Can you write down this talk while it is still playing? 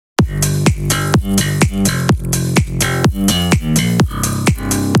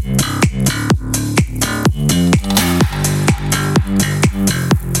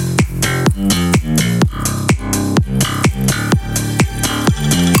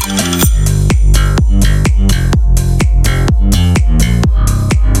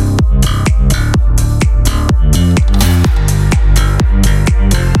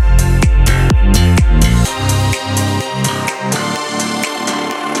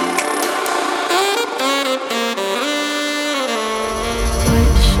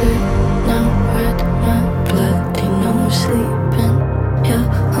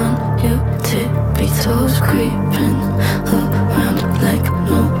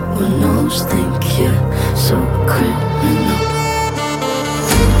one knows think you're so criminal.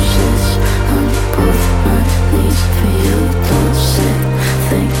 Roses on both my knees for you. Don't say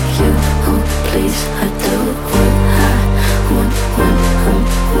thank you, oh please. I do what I want when I'm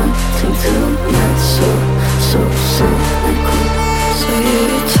wanting to. Not so cynical. So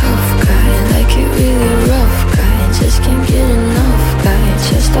you're a tough guy, like it really rough guy. Just can't get enough guy,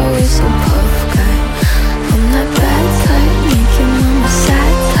 just always a puff guy. I'm that bad type, make your mama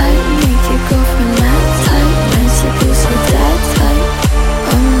sad type, make your girlfriend mad type, nice to do so that type.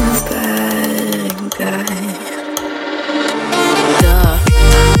 I'm the bad guy. Duh.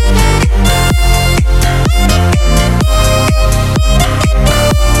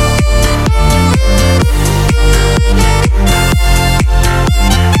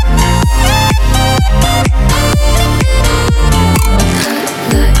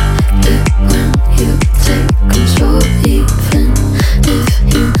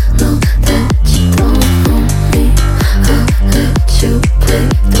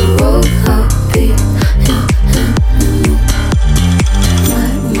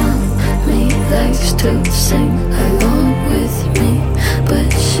 To sing along with me, but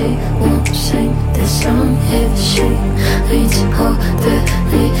she won't sing this song if she reads all the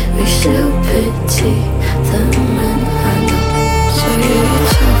lyrics. She'll pity the men I know. So you're a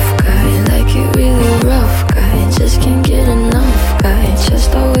tough guy, like it really rough guy. Just can't get enough